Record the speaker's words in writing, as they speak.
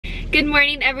Good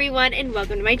morning everyone and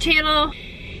welcome to my channel.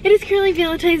 It is currently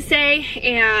Valentine's Day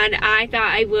and I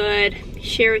thought I would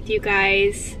share with you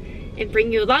guys and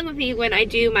bring you along with me when I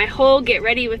do my whole get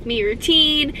ready with me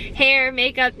routine, hair,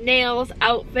 makeup, nails,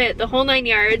 outfit, the whole 9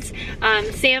 yards.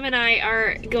 Sam and I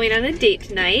are going on a date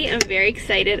tonight. I'm very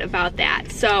excited about that.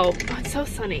 So, oh, it's so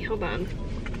sunny, hold on.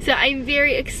 So I'm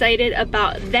very excited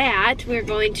about that. We're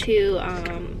going to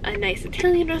a nice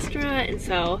Italian restaurant, and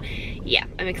so yeah,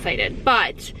 I'm excited.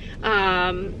 But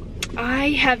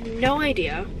I have no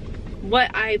idea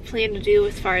what I plan to do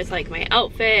as far as like my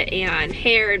outfit and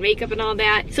hair and makeup and all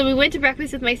that. So we went to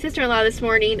breakfast with my sister-in-law this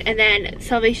morning, and then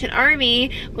Salvation Army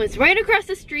was right across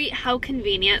the street. How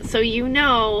convenient. So you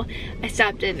know I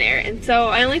stopped in there, and so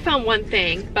I only found one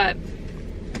thing, but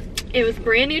it was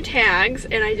brand new tags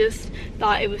and I just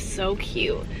thought it was so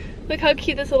cute. Look how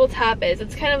cute this little top is.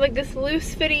 It's kind of like this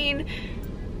loose fitting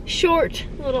short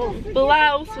little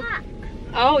blouse.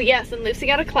 Oh yes, and Lucy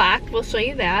got a clock. We'll show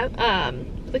you that.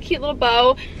 The cute little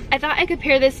bow. I thought I could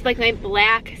pair this like my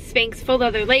black Spanx faux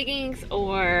leather leggings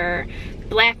or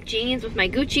black jeans with my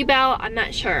Gucci belt. I'm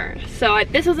not sure. So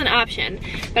this was an option.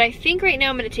 But I think right now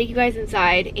I'm going to take you guys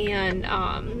inside and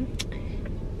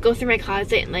go through my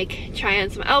closet and like try on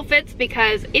some outfits,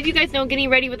 because if you guys know, getting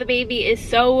ready with a baby is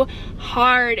so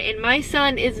hard and my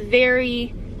son is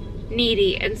very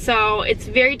needy, and so it's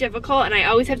very difficult, and I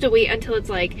always have to wait until it's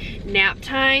like nap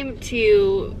time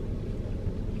to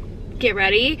get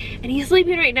ready, and he's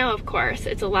sleeping right now. Of course,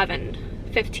 it's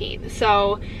 11:15,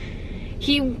 so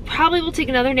he probably will take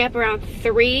another nap around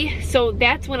 3, so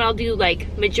that's when I'll do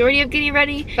like majority of getting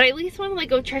ready. But I at least want to like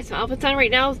go try some outfits on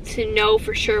right now to know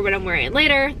for sure what I'm wearing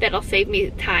later. That'll save me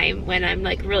time when I'm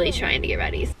like really trying to get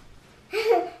ready.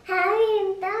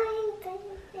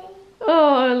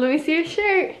 Oh, let me see your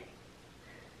shirt.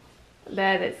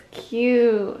 That is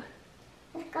cute.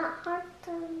 It's got hearts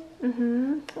on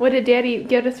it. What did Daddy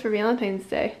get us for Valentine's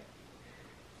Day?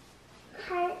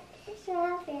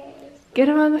 Strawberries. Get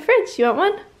them on the fridge. You want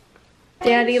one?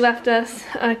 Daddy left us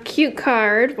a cute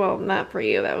card. Well, not for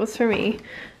you. That was for me.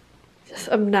 Just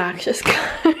obnoxious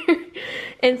card.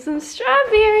 And some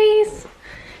strawberries.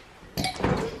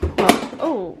 Well,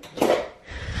 oh.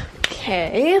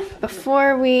 Okay.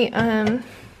 Before we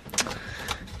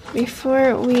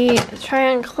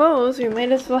try on clothes, we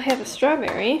might as well have a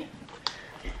strawberry.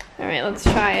 All right, let's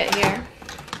try it here.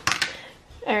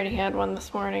 I already had one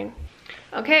this morning.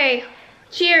 Okay.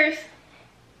 Cheers.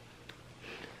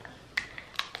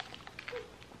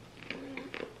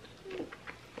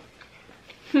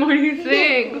 What do you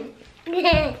think?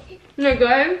 They're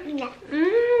good? Yeah.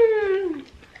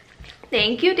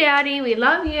 Thank you, Daddy. We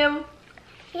love you.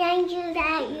 Thank you,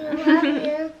 Daddy. Love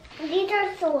you. These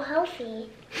are so healthy.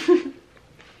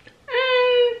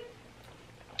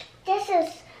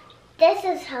 This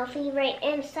is healthy right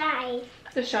inside.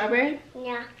 The strawberry?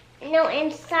 Yeah. No,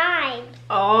 inside.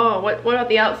 Oh, what about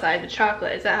the outside? The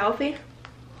chocolate, is that healthy?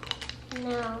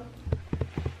 No.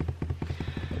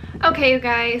 Okay, you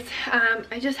guys,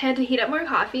 I just had to heat up more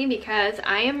coffee because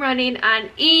I am running on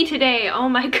E today. Oh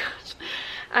my gosh.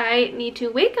 I need to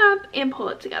wake up and pull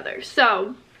it together.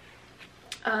 So,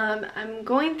 I'm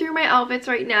going through my outfits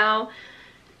right now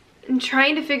and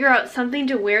trying to figure out something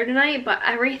to wear tonight, but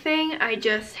everything I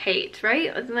just hate,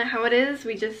 right? Isn't that how it is?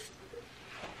 We just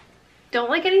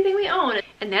don't like anything we own.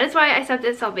 And that is why I stepped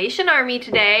at Salvation Army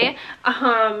today,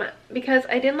 because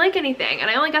I didn't like anything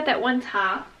and I only got that one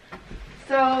top.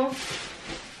 So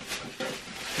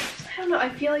I don't know, I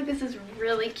feel like this is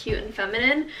really cute and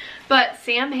feminine, but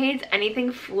Sam hates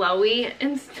anything flowy,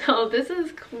 and so this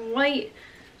is quite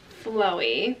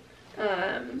flowy.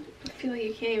 I feel like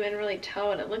you can't even really tell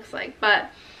what it looks like,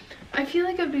 but I feel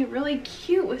like it would be really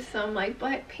cute with some like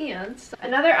black pants.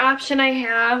 Another option I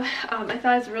have, I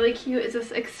thought is really cute, is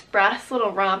this Express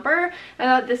little romper. I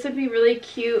thought this would be really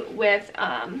cute with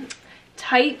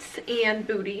tights and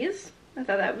booties. I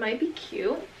thought that might be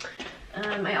cute.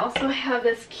 I also have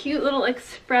this cute little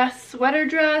Express sweater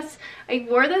dress. I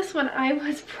wore this when I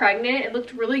was pregnant. It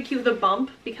looked really cute with a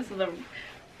bump because of the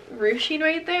ruching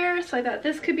right there. So I thought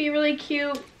this could be really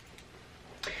cute.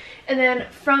 And then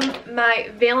from my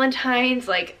Valentine's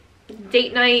like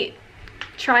date night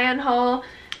try on haul,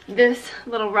 this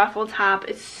little ruffle top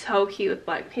is so cute with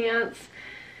black pants.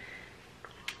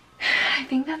 I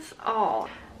think that's all.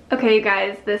 Okay, you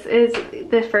guys, this is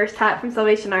the first top from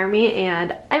Salvation Army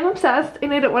and I'm obsessed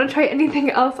and I don't want to try anything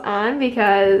else on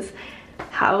because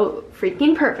how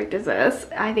freaking perfect is this?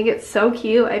 I think it's so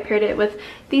cute. I paired it with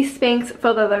these Spanx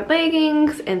faux leather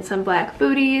leggings and some black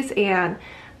booties, and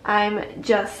I'm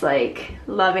just like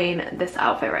loving this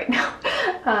outfit right now.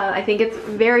 I think it's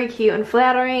very cute and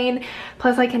flattering.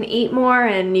 Plus I can eat more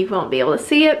and you won't be able to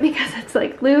see it because it's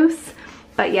like loose.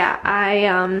 But yeah,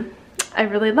 I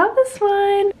really love this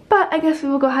one. But I guess we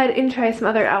will go ahead and try some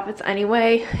other outfits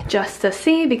anyway, just to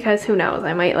see, because who knows,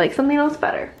 I might like something else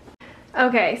better.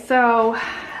 Okay, so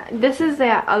this is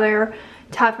that other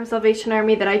top from Salvation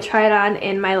Army that I tried on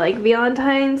in my like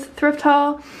Valentine's thrift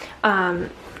haul.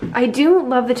 I do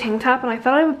love the tank top, and I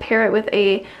thought I would pair it with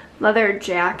a leather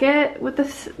jacket with the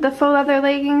faux leather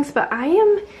leggings, but I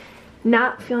am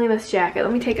not feeling this jacket.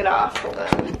 Let me take it off. Hold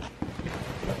on.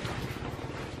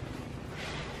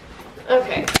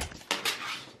 Okay.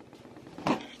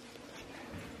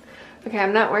 Okay,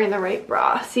 I'm not wearing the right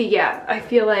bra. See, yeah, I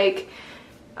feel like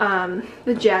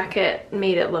the jacket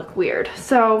made it look weird.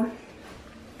 So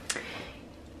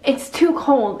it's too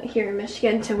cold here in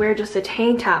Michigan to wear just a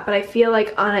tank top, but I feel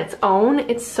like on its own,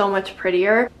 it's so much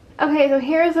prettier. Okay, so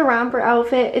here's the romper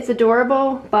outfit. It's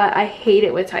adorable, but I hate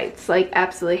it with tights. Like,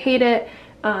 absolutely hate it.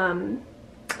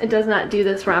 It does not do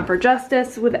this romper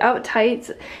justice. Without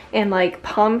tights and like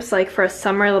pumps, like for a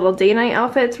summer little day night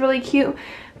outfit, it's really cute.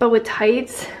 But with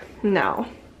tights, no.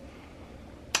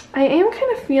 I am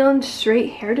kind of feeling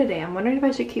straight hair today. I'm wondering if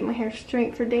I should keep my hair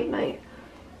straight for date night.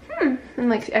 And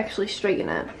like actually straighten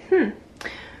it.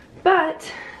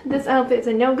 But this outfit is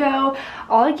a no-go.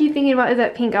 All I keep thinking about is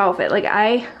that pink outfit. Like,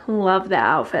 I love that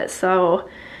outfit. So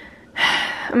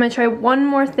I'm gonna try one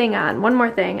more thing on,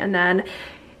 and then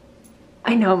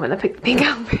I know I'm gonna pick the pink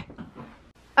outfit.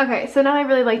 Okay, so now I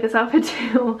really like this outfit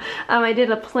too. I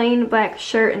did a plain black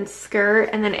shirt and skirt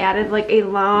and then added like a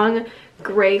long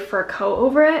gray fur coat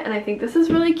over it, and I think this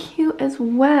is really cute as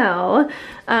well.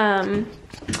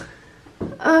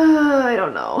 I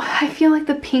don't know. I feel like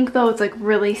the pink though, it's like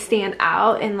really stand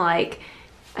out, and like,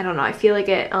 I don't know, I feel like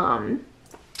it, I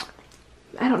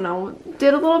don't know,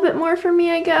 did a little bit more for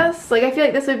me, I guess. Like, I feel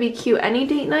like this would be cute any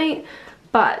date night,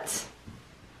 but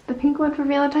the pink one for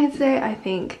Valentine's Day, I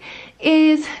think,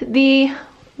 is the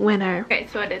winner. Okay,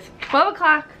 so it is 12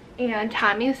 o'clock and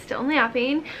Tommy is still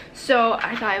napping, so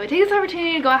I thought I would take this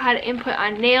opportunity to go ahead and put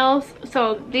on nails.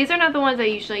 So these are not the ones I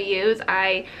usually use.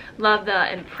 I love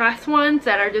the Impress ones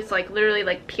that are just like literally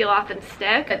like peel off and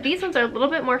stick, but these ones are a little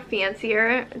bit more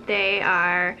fancier. They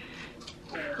are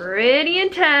pretty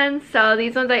intense, so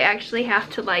these ones I actually have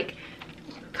to like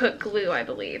put glue, I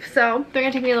believe. So they're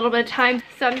gonna take me a little bit of time,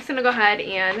 so I'm just gonna go ahead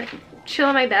and chill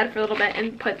on my bed for a little bit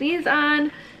and put these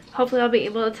on. Hopefully I'll be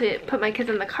able to put my kids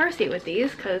in the car seat with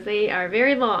these because they are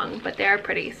very long, but they are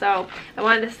pretty. So I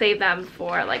wanted to save them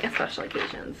for like a special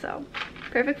occasion. So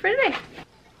perfect for today.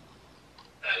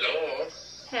 Hello.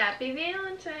 Happy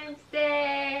Valentine's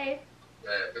Day.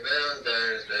 Happy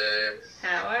Valentine's Day.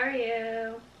 How are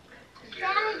you?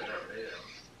 Dad.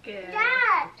 Good.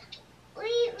 Dad,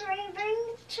 we bring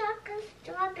chocolate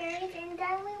strawberries and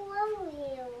then we love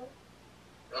you.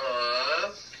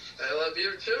 Aww, I love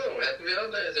you too. Happy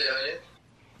Valentine's Day, honey.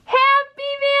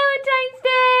 Happy Valentine's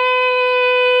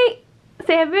Day!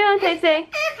 Say Happy Valentine's Day.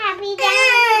 Happy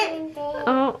Valentine's Day.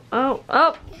 Oh.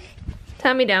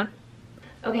 Tell me down.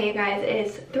 Okay, you guys, it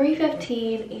is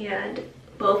 3:15 and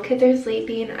both kids are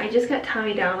sleeping. I just got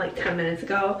Tommy down like 10 minutes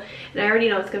ago, and I already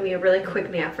know it's gonna be a really quick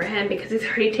nap for him because he's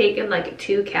already taken like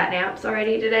 2 cat naps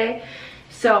already today.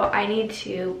 So I need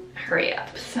to hurry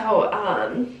up. So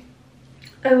I'm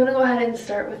gonna go ahead and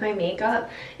start with my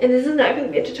makeup, and this is not gonna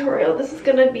be a tutorial. This is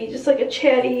gonna be just like a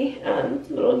chatty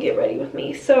little get ready with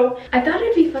me. So I thought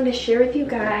it'd be fun to share with you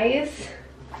guys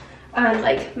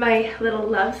like my little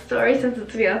love story, since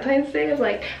it's Valentine's Day, of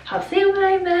like how Sam and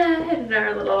I met and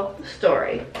our little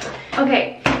story.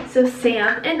 Okay, so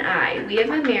Sam and we have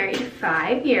been married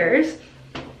 5 years.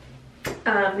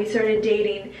 We started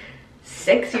dating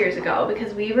 6 years ago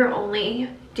because we were only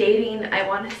dating, I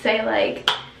want to say like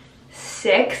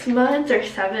 6 months or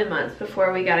 7 months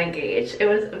before we got engaged. It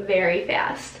was very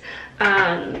fast.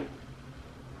 Yeah.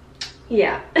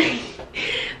 I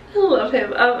love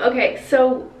him. Okay,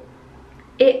 so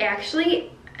it actually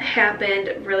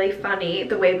happened really funny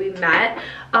the way we met.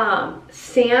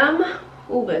 Sam,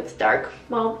 oh, it's dark.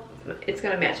 Well, it's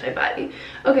gonna match my body.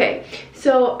 Okay,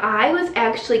 so I was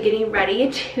actually getting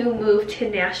ready to move to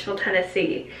Nashville,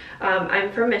 Tennessee.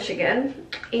 I'm from Michigan,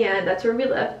 and that's where we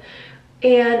live.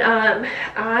 And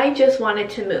I just wanted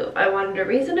to move. I wanted a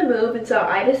reason to move, and so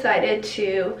I decided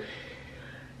to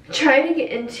try to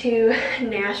get into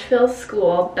Nashville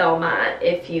School, Belmont,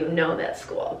 if you know that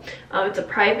school. It's a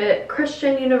private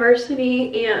Christian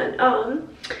university, and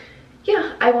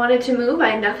yeah, I wanted to move.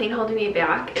 I had nothing holding me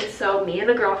back, and so me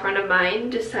and a girlfriend of mine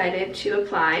decided to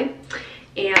apply,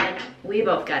 and we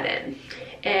both got in.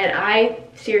 and I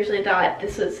seriously thought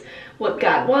this was what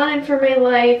God wanted for my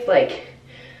life. Like,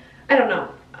 I don't know.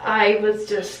 I was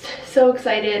just so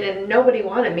excited, and nobody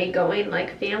wanted me going,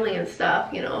 like family and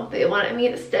stuff, you know, they wanted me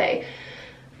to stay.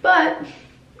 But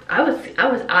I was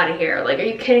out of here. Like, are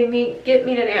you kidding me? Get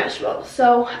me to Nashville.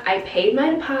 So I paid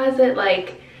my deposit.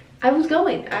 Like, I was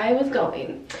going.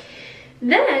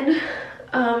 Then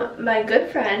my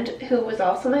good friend, who was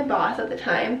also my boss at the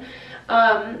time,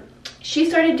 she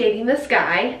started dating this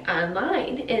guy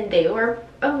online, and they were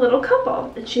a little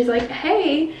couple. And she's like,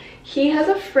 hey, he has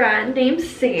a friend named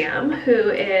Sam who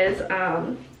is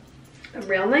a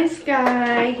real nice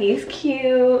guy. He's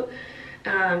cute.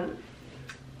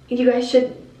 You guys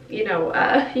should, you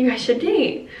guys should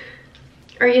date,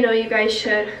 or you guys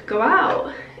should go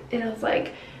out. And I was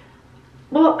like,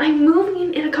 well, I'm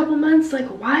moving in a couple months. Like,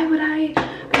 why would I'm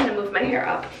gonna move my hair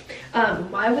up.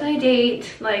 Why would I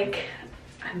date? Like,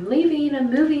 I'm leaving, I'm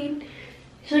moving.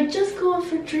 She's like, just go out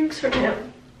for drinks for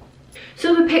him.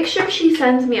 So the picture she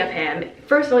sends me of him,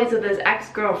 first of all, he's with his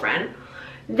ex-girlfriend.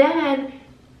 Then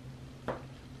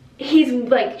he's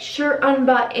like shirt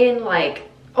unbuttoned, like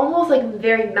almost like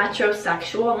very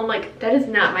metrosexual. And I'm like, that is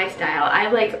not my style. I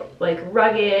like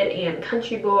rugged and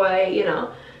country boy,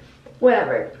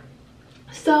 whatever.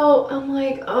 So I'm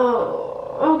like,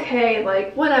 oh, okay,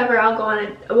 like whatever, I'll go on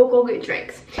and we'll go get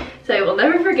drinks. So I will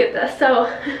never forget this. So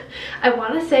I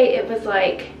want to say it was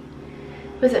like,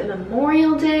 was it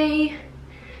Memorial Day,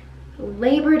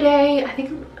 Labor Day? I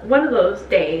think one of those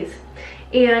days.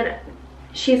 And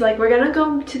she's like, we're gonna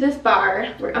go to this bar.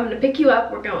 I'm gonna pick you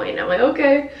up, we're going. I'm like,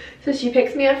 okay. So she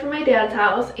picks me up from my dad's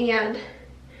house, and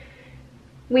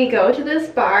we go to this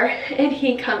bar, and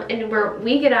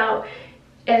we get out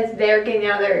as they're getting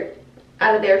out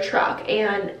of their truck,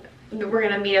 and we're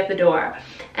gonna meet at the door.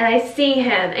 And I see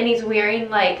him, and he's wearing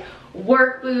like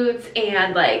work boots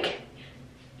and like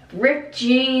ripped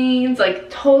jeans, like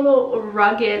total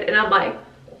rugged. And I'm like,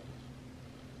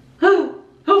 oh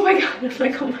my god. I'm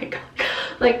like, oh my god,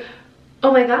 like,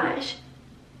 oh my gosh,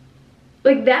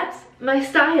 like that's my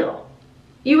style.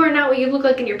 You are not what you look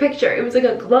like in your picture. It was like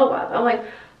a glow up. I'm like,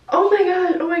 oh my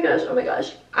gosh, oh my gosh, oh my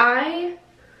gosh. I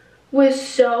was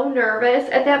so nervous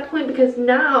at that point, because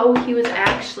now he was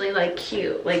actually like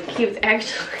cute. Like, he was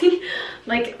actually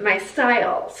like my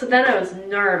style. So then I was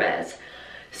nervous.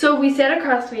 So we sat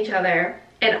across from each other,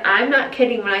 and I'm not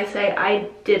kidding when I say I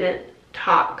didn't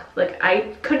talk. Like,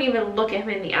 I couldn't even look at him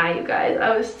in the eye, you guys.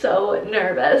 I was so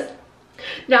nervous.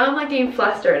 Now I'm like getting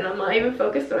flustered, and I'm not even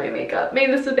focused on my makeup.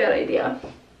 Maybe this is a bad idea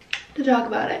to talk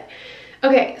about it.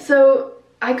 Okay, so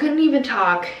I couldn't even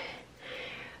talk.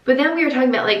 But then we were talking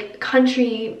about like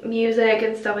country music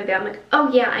and stuff like that. I'm like,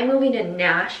 oh yeah, I'm moving to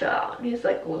Nashville. And he's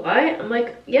like, what? I'm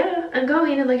like, yeah, I'm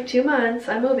going in like 2 months.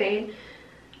 I'm moving. And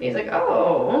he's like,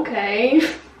 oh, okay.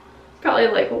 Probably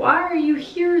like, why are you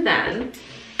here then?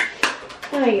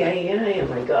 Oh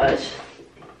my gosh.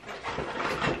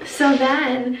 So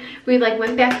then we like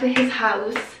went back to his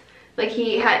house. Like,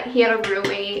 he had a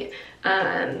roommate.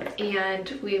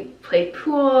 And we played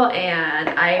pool, and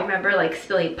I remember like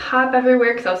spilling pop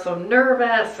everywhere because I was so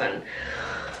nervous, and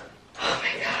oh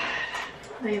my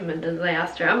god, I am a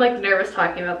disaster. I'm like nervous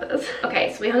talking about this.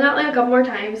 Okay, so we hung out like a couple more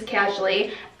times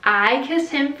casually. I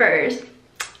kissed him first.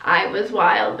 I was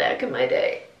wild back in my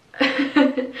day.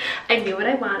 I knew what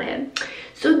I wanted.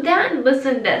 So then,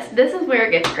 listen to this. This is where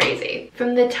it gets crazy.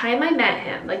 From the time I met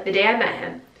him, like the day I met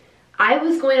him, I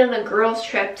was going on a girls'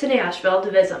 trip to Nashville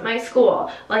to visit my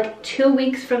school, like 2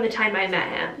 weeks from the time I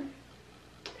met him.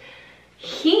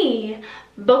 He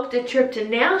booked a trip to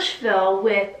Nashville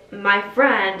with my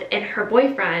friend and her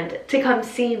boyfriend to come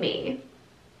see me.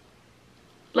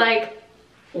 Like,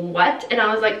 what? And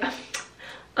I was like,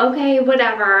 okay,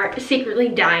 whatever. Secretly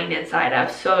dying inside. I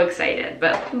was so excited,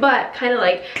 but kind of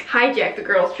like hijacked the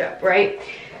girls' trip, right?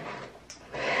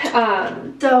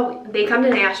 So they come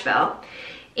to Nashville,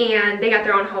 and they got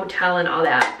their own hotel and all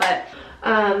that,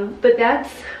 but that's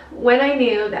when I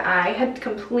knew that I had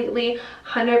completely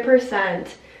 100%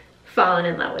 fallen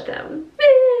in love with him.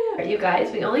 You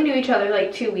guys, we only knew each other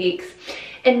like 2 weeks,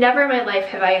 and never in my life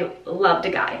have I loved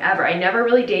a guy, ever. I never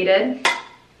really dated.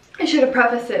 I should have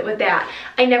prefaced it with that.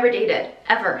 I never dated,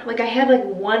 ever. Like, I had like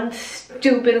one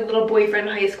stupid little boyfriend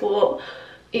in high school,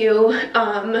 and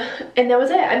that was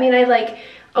it. I mean, I like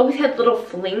always had little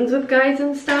flings with guys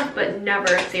and stuff, but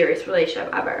never a serious relationship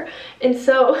ever. And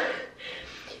so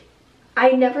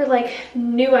I never like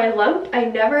knew I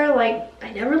never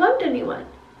loved anyone.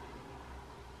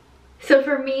 So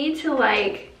for me to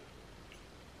like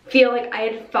feel like I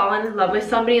had fallen in love with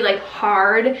somebody like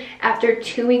hard after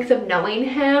 2 weeks of knowing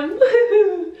him,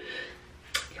 it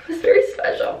was very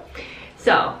special.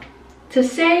 So to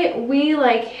say we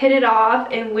like hit it off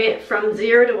and went from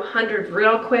 0 to 100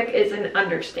 real quick is an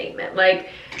understatement. Like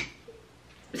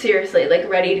seriously, like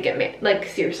ready to get married, like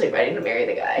seriously ready to marry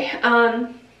the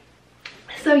guy.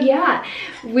 So yeah,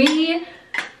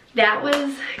 that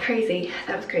was crazy.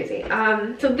 That was crazy.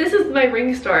 So this is my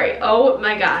ring story. Oh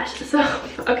my gosh. So,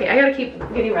 okay, I gotta keep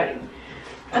getting ready.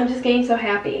 I'm just getting so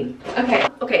happy.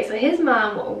 Okay, so his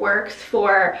mom works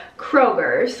for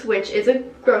Kroger's, which is a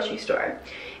grocery store.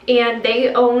 And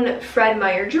they own Fred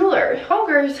Meyer Jeweler.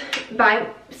 Kroger's, by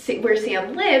where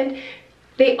Sam lived,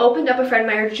 they opened up a Fred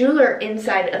Meyer Jeweler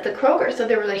inside of the Kroger. So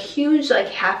there was a huge like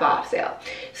half off sale.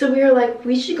 So we were like,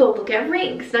 we should go look at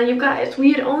rings. Now you guys,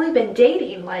 we had only been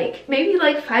dating like maybe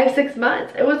like 5-6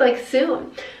 months. It was like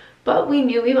soon. But we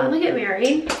knew we wanted to get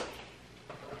married.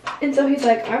 And so he's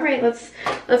like, all right, let's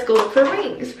go look for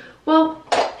rings. Well,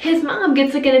 his mom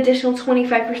gets like an additional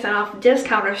 25% off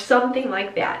discount or something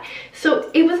like that.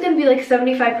 So it was gonna be like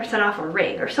 75% off a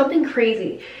ring or something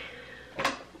crazy.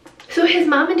 So his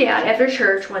mom and dad, after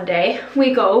church one day,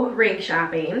 we go ring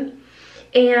shopping,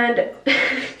 and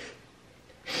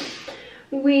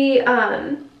we're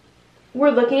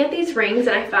looking at these rings,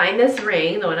 and I find this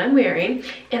ring, the one I'm wearing,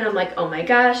 and I'm like, oh my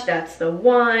gosh, that's the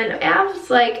one. I was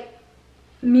like,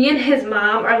 me and his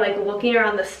mom are like looking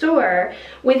around the store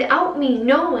without me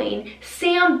knowing.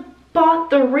 Sam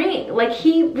bought the ring. Like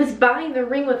he was buying the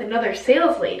ring with another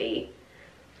sales lady.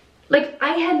 Like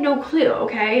I had no clue,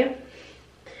 okay?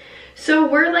 So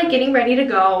we're like getting ready to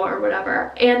go or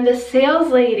whatever, and the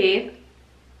sales lady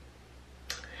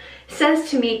says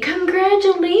to me,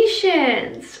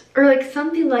 congratulations, or like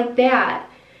something like that.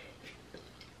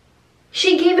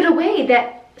 She gave it away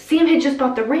that Sam had just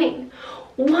bought the ring.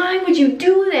 Why would you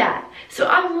do that? So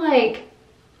I'm like,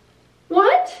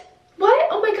 what?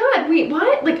 Oh my god, wait,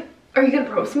 what? Like, are you gonna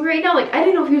propose me right now? Like, I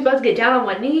didn't know if he was about to get down on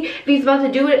one knee, if he's about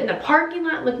to do it in the parking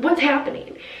lot. Like, what's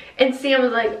happening? And Sam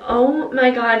was like, oh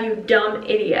my god, you dumb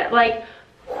idiot. Like,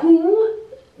 who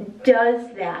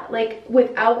does that? Like,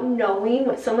 without knowing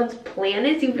what someone's plan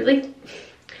is? You really,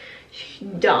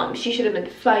 dumb. She should have been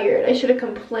fired. I should have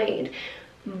complained.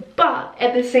 But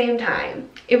at the same time,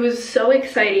 it was so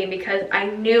exciting because I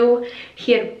knew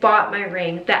he had bought my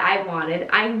ring that I wanted.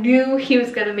 I knew he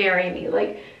was gonna marry me.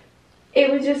 Like,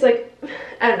 it was just like,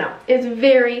 I don't know. It's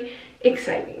very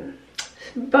exciting.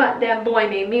 But that boy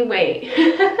made me wait.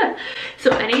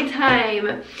 So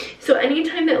anytime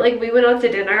that like we went out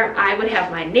to dinner, I would have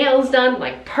my nails done,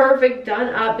 like perfect,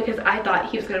 done up, because I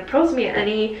thought he was gonna propose me at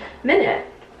any minute.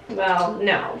 Well,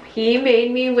 no, he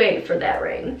made me wait for that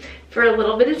ring for a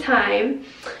little bit of time.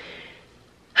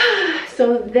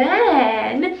 So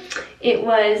then it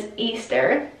was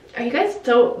Easter. Are you guys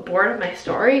so bored of my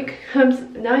story?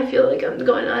 Now I feel like I'm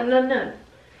going on and on.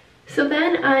 So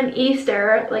then on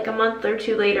Easter, like a month or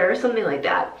two later, or something like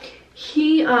that,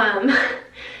 we were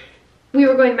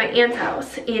going to my aunt's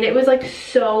house, and it was like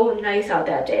so nice out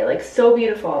that day, like so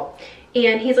beautiful.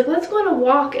 And he's like, let's go on a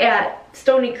walk at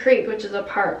Stony Creek, which is a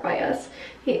park by us.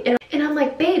 And I'm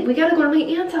like, babe, we gotta go to my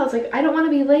aunt's house. Like, I don't want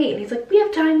to be late. And he's like, we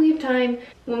have time.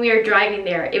 When we were driving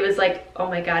there, it was like, oh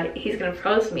my god, he's gonna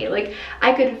propose to me. Like,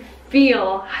 I could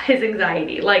feel his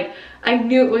anxiety. Like, I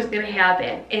knew it was gonna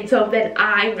happen. And so then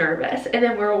I'm nervous. And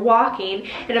then we're walking,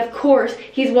 and of course,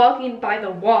 he's walking by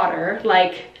the water,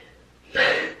 like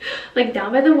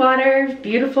down by the water,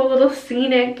 beautiful little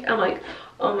scenic. I'm like,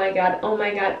 oh my god, oh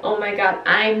my god, oh my god.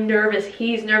 I'm nervous,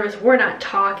 he's nervous, we're not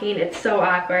talking, it's so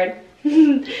awkward.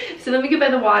 So then we get by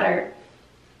the water,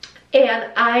 and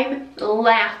I'm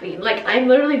laughing. Like, I'm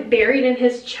literally buried in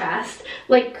his chest,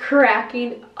 like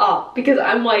cracking up, because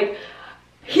I'm like,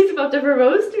 he's about to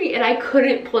propose to me, and I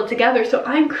couldn't pull it together. So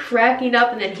I'm cracking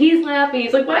up, and then he's laughing.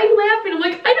 He's like, why are you laughing? I'm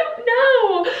like, I don't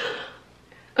know.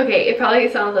 Okay, it probably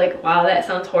sounds like, wow, that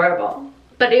sounds horrible.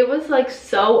 But it was like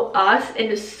so us, and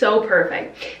just so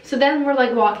perfect. So then we're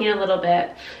like walking a little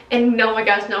bit, and oh my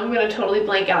gosh, now I'm gonna totally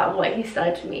blank out what he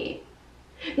said to me.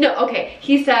 No, okay,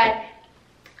 he said,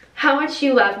 how much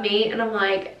you love me? And I'm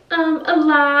like, a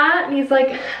lot. And he's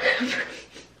like,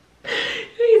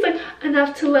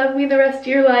 enough to love me the rest of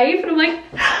your life? And I'm like,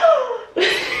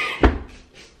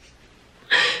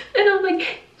 and I'm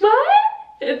like, what?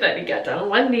 And then he got down on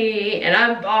one knee, and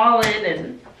I'm bawling,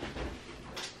 and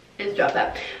just dropped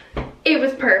that. It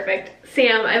was perfect.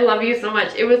 Sam, I love you so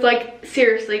much. It was like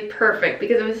seriously perfect,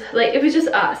 because it was like, it was just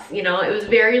us, you know. It was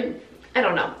very, I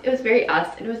don't know, it was very us,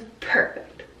 and it was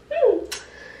perfect.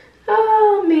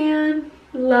 Oh man,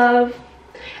 love.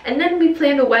 And then we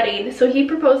planned a wedding. So he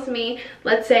proposed to me,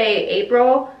 let's say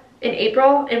April, in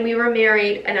April, and we were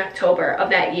married in October of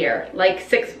that year. Like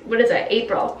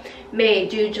April, May,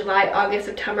 June, July, August,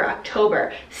 September,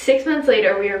 October. 6 months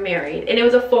later, we were married, and it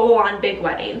was a full-on big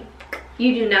wedding.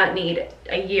 You do not need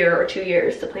a year or 2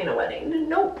 years to plan a wedding.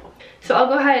 Nope. So I'll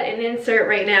go ahead and insert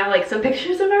right now like some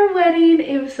pictures of our wedding.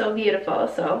 It was so beautiful.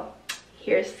 So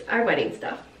here's our wedding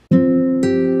stuff.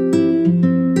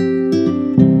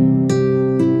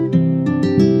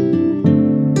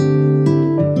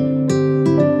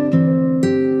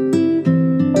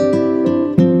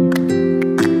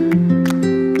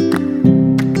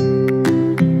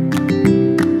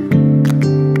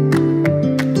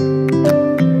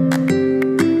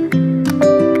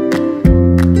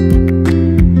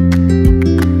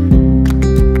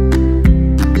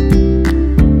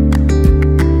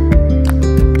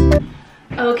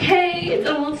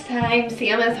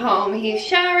 Sam is home. He's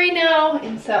showering now,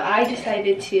 and so I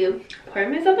decided to pour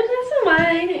myself a glass of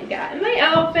wine. Got in my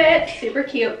outfit, super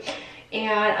cute,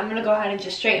 and I'm gonna go ahead and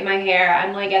just straighten my hair.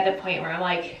 I'm like at the point where I'm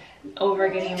like over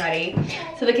getting ready.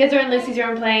 So the kids are in Lucy's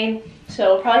room playing,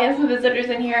 so we'll probably have some visitors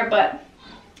in here, but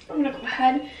I'm gonna go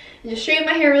ahead and just straighten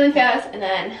my hair really fast, and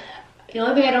then the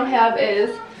only thing I don't have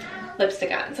is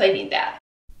lipstick on, so I need that.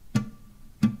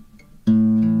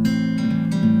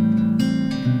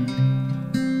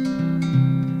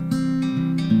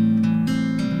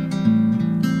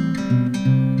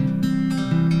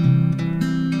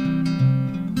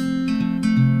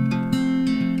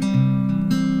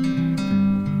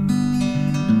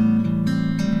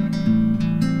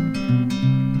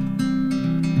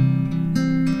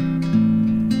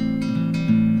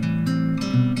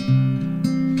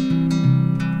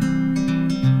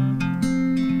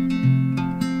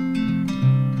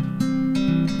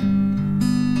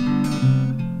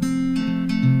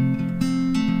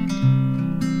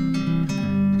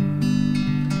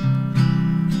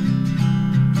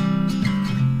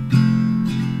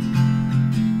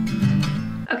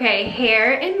 Okay,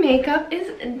 hair and makeup is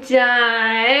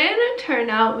done. Turned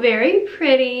out very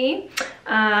pretty.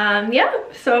 Yeah,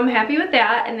 so I'm happy with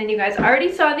that. And then you guys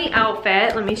already saw the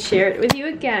outfit. Let me share it with you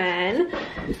again.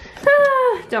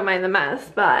 Don't mind the mess,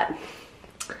 but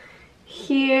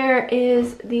here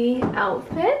is the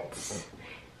outfit.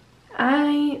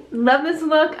 I love this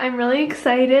look. I'm really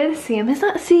excited. Sam has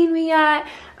not seen me yet.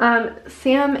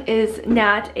 Sam is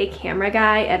not a camera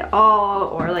guy at all,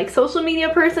 or like social media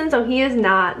person, so he is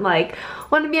not like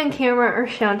want to be on camera or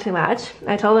shown too much.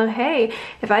 I told him, hey,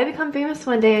 if I become famous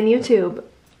one day on YouTube,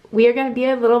 we are going to be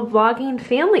a little vlogging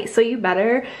family, so you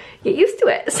better get used to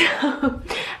it. So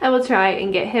I will try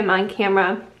and get him on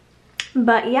camera.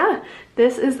 But yeah,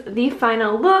 this is the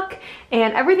final look,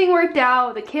 and everything worked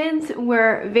out. The kids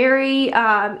were very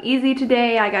easy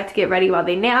today. I got to get ready while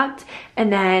they napped,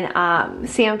 and then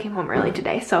Sam came home early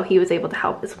today, so he was able to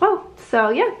help as well. So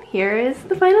yeah, here is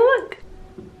the final look.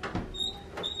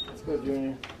 Let's go,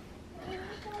 Junior.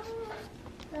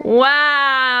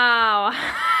 Wow.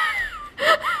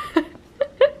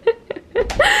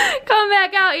 Come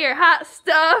back out here, hot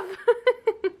stuff.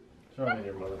 Show me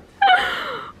your mother.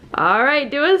 All right,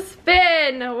 do a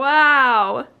spin.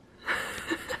 Wow.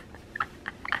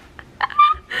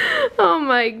 Oh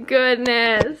my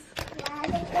goodness.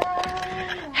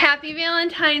 Happy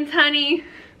Valentine's, honey.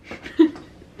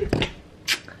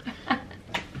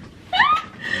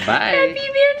 Bye. Happy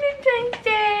Valentine's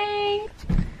Day.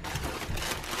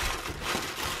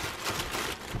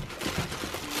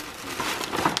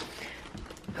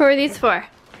 Who are these for?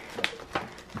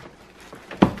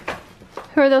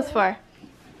 Who are those for?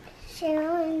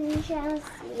 Cheryl and Chelsea.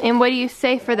 And what do you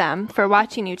say for them for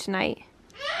watching you tonight?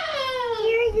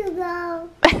 Here you go.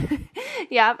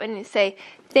 Yep, and you say,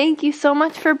 thank you so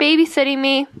much for babysitting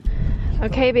me.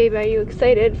 Okay, babe, are you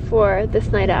excited for this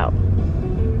night out?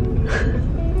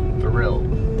 Thrilled.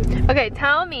 Okay,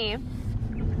 tell me,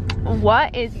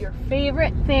 what is your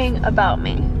favorite thing about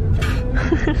me?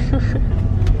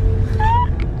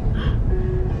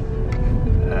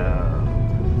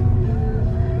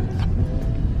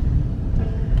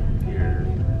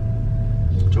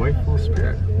 Joyful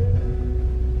spirit.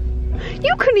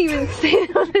 You couldn't even say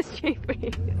it on a straight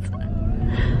face.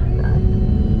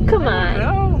 Come on.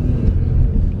 No.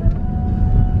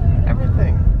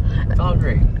 Everything. It's all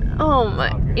great. Oh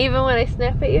my, Okay. even when I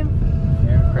snap at you?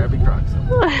 You're crabby crocs.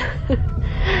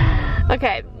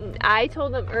 Okay, I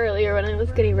told them earlier when I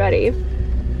was getting ready,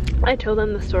 I told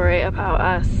them the story about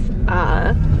us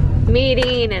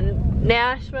meeting and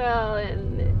Nashville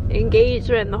and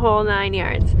engagement and the whole 9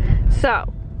 yards.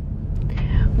 So,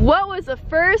 what was the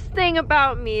first thing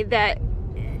about me that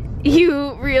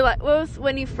you realized, what was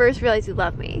when you first realized you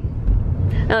loved me?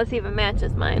 Now let's see if it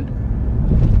matches mine.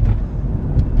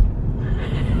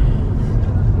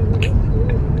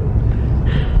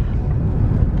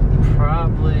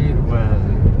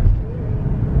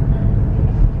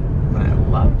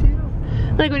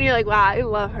 like when you're like, wow, I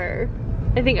love her.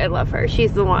 I think I love her.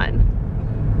 She's the one.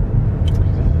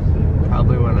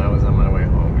 Probably when I was on my way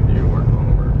home and you weren't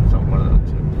home or some one of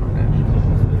the two from Nashville.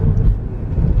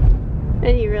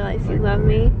 And you realize you love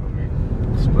me.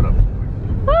 When we split up.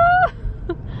 Oh,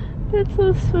 that's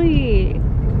so sweet.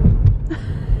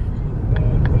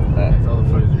 That's all the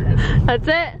photos you're getting. That's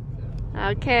it?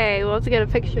 Okay, we'll have to get a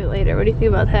picture later. What do you think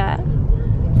about that?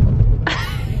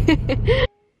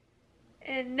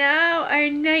 And now our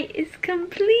night is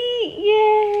complete.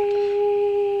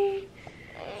 Yay!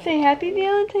 Say happy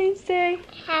Valentine's Day.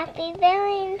 Happy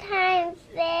Valentine's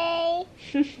Day.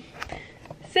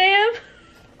 Sam?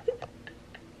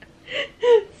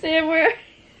 Sam, where?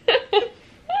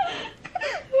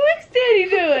 What's Daddy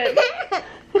doing?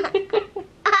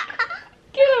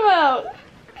 Get him out.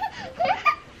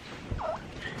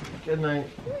 Good night.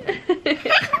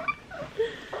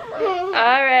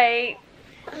 Alright.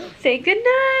 Say good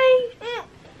night.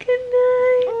 Good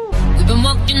night. We've been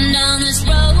walking down this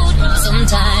road for some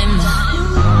time,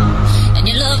 and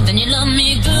you love me